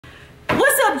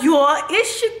up, y'all?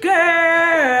 It's your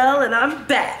girl, and I'm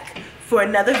back for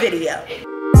another video.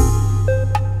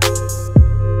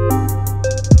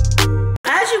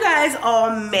 As you guys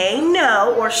all may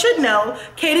know or should know,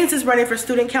 Cadence is running for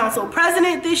student council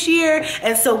president this year,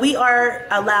 and so we are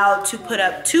allowed to put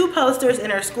up 2 posters in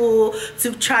her school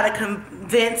to try to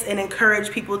convince and encourage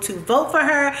people to vote for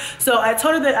her. So I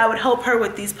told her that I would help her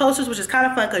with these posters, which is kind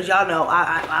of fun because y'all know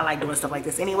I like doing stuff like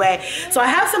this anyway. So I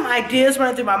have some ideas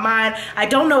running through my mind. I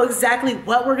don't know exactly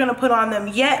what we're gonna put on them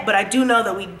yet, but I do know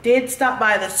that we did stop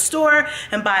by the store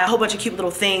and buy a whole bunch of cute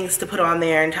little things to put on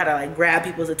there and try to like grab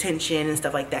people's attention and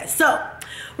stuff like that. So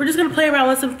we're just gonna play around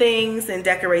with some things and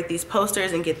decorate these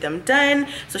posters and get them done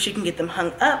so she can get them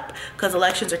hung up because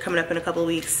elections are coming up in a couple of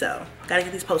weeks. So gotta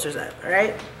get these posters up, all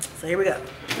right? So here we go.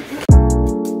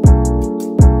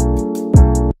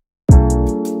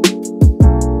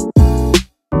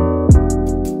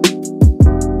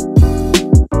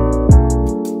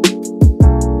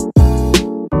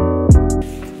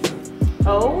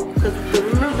 Oh, because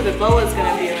remember the boa is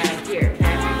gonna be around here,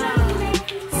 okay?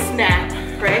 Snap,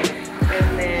 right?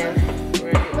 And then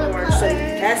we're gonna get more. So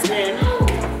that's in.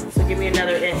 So give me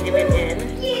another in. Give me an in.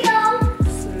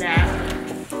 Snap.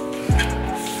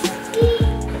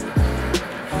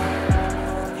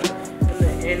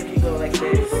 And if you go like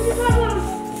this.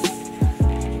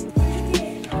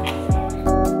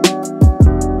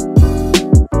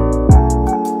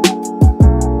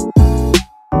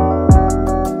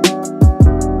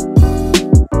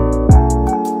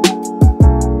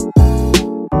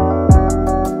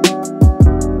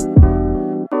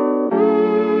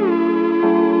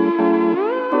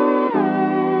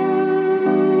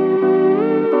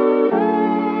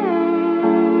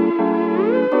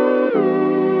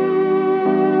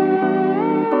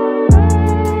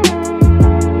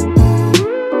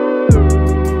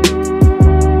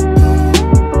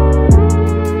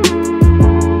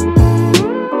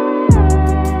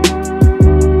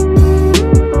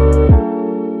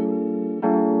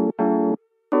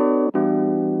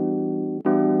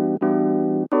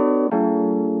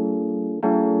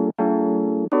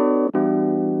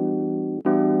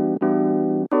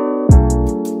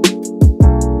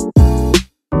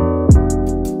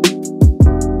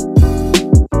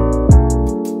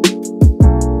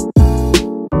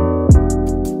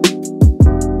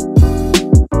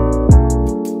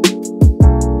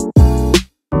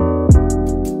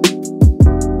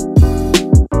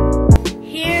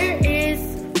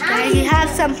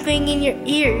 Something in your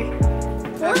ear.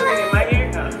 What? In my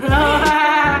ear? No.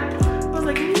 I was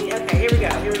like, okay, here we go,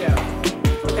 here we go.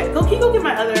 Okay, can you go get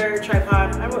my other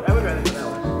tripod? I would rather do that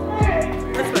one.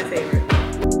 That's my favorite.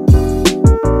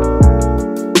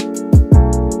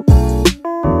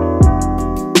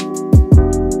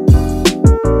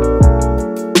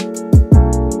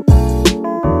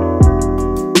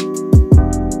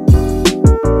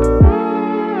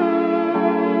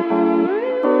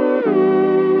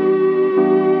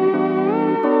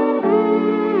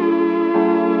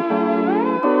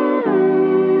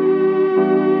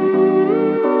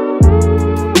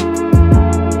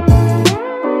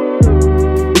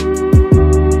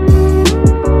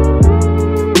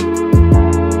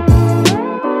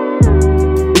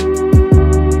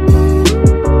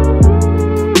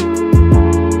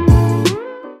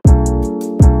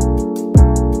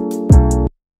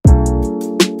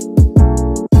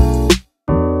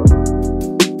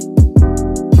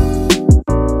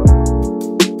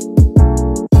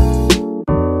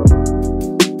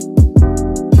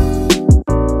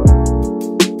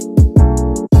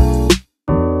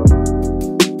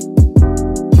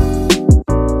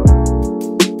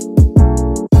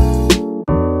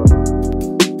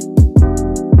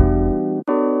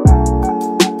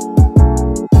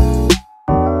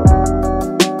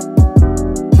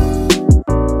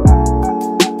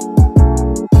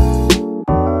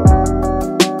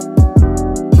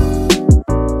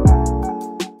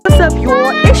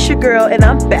 It's your girl, and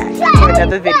I'm back for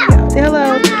another video. Say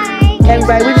hello. Hi.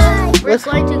 Everybody, we're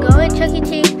going to go in Chuck E.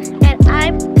 Cheese, and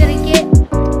I'm gonna get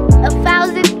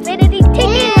 1,000 infinity tickets.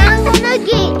 And I'm gonna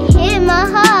get him a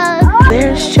hug.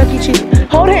 There's Chuck E. Cheese.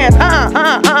 Hold hands.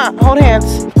 Hold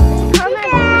hands.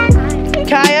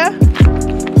 Kaya,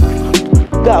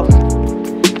 go.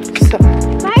 So.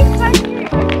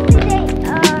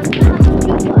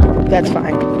 That's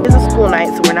fine. It's a school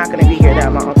night, so we're not gonna be here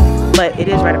that long. But it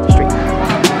is right up the street.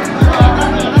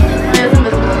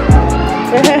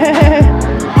 I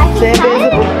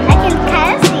can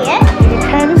kind of see it. You can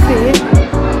kind of see it.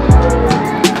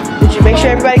 Did you make sure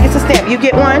everybody gets a stamp? You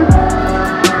get one?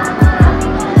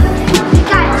 You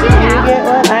got 2 now. You get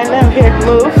one? I know. Here,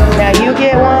 move. Now you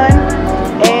get one.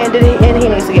 And he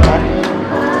needs to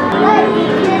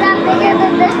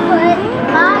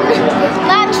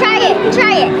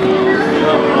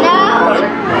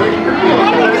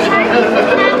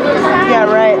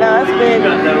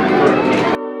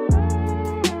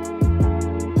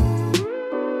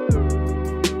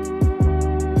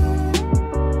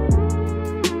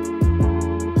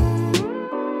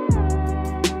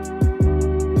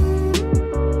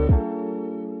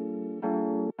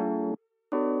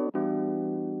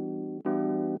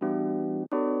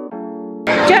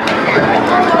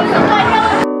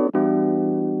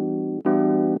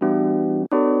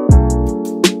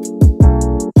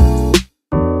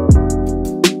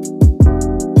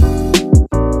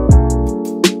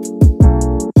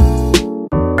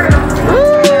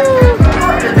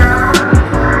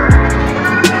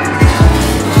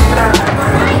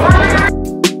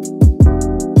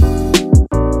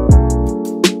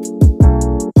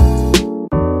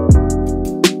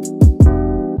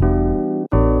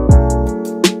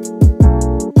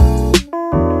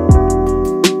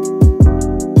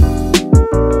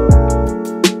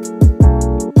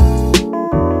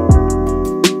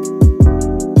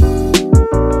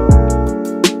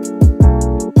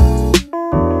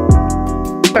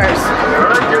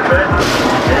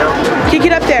Kick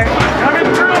it up there.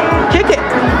 Kick it.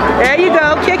 There you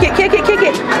go. Kick it, kick it, kick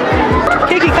it.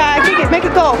 Kick it, Kai. Kick it. Make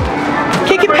it go.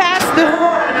 Kick it past the...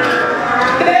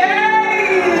 There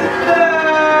you go.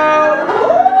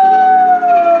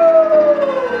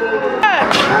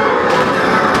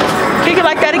 Kick it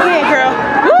like that again, girl.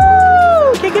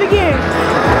 Woo! Kick it again.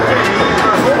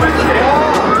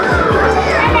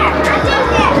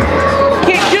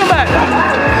 Kick Juma.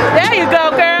 There you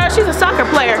go, girl. She's a soccer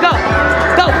player. Go.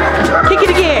 Go. Kick it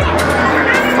again.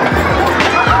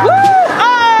 Woo!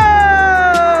 Oh!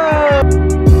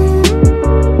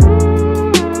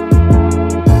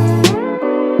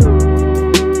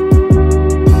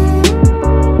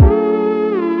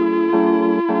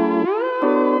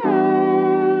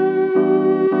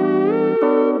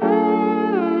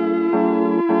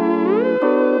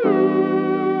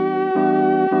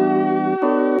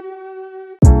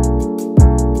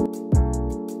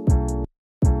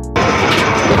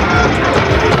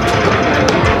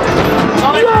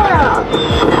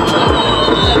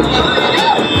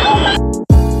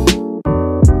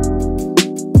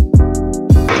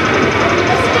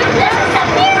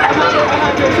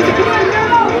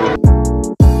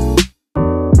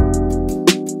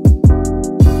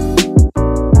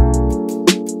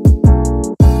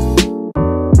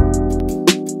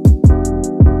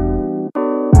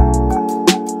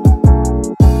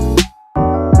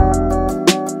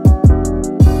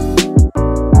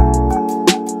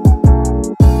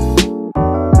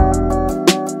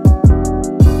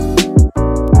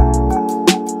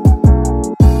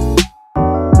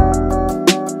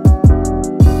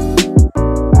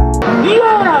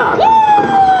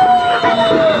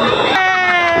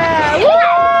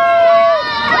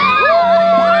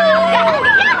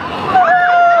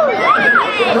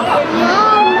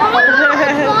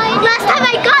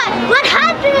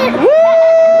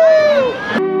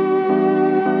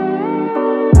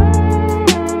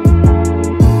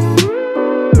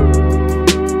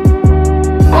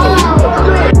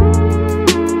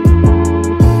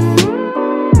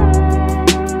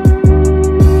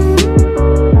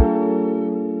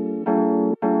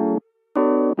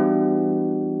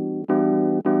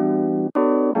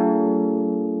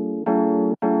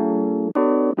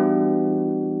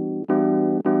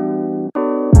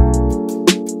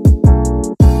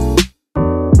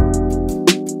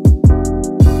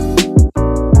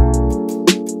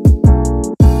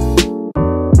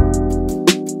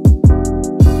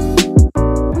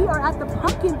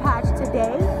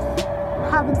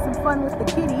 Having some fun with the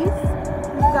kitties.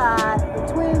 We've got the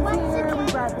twins here,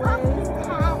 we've got Blaze, the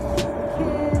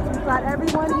kids, we've got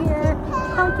everyone here.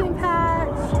 Pumpkin patch,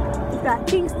 we've got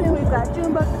Kingston, we've got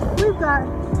Jumba, we've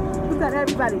got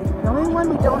everybody. The only one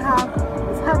we don't have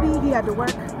is hubby. He had to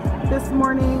work this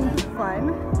morning.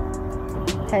 Fun.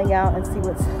 Hang out and see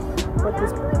what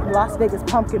this Las Vegas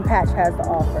pumpkin patch has to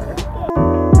offer.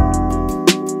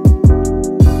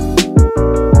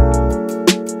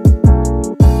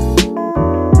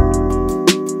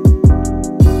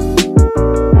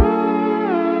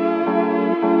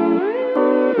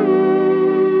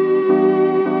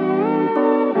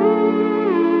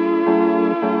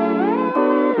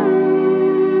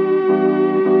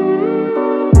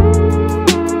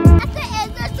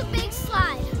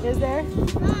 Is there?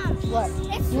 What?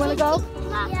 You want to go?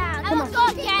 Yeah. Come on. Go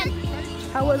again.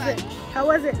 How was it? How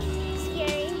was it?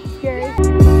 Scary.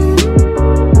 Scary?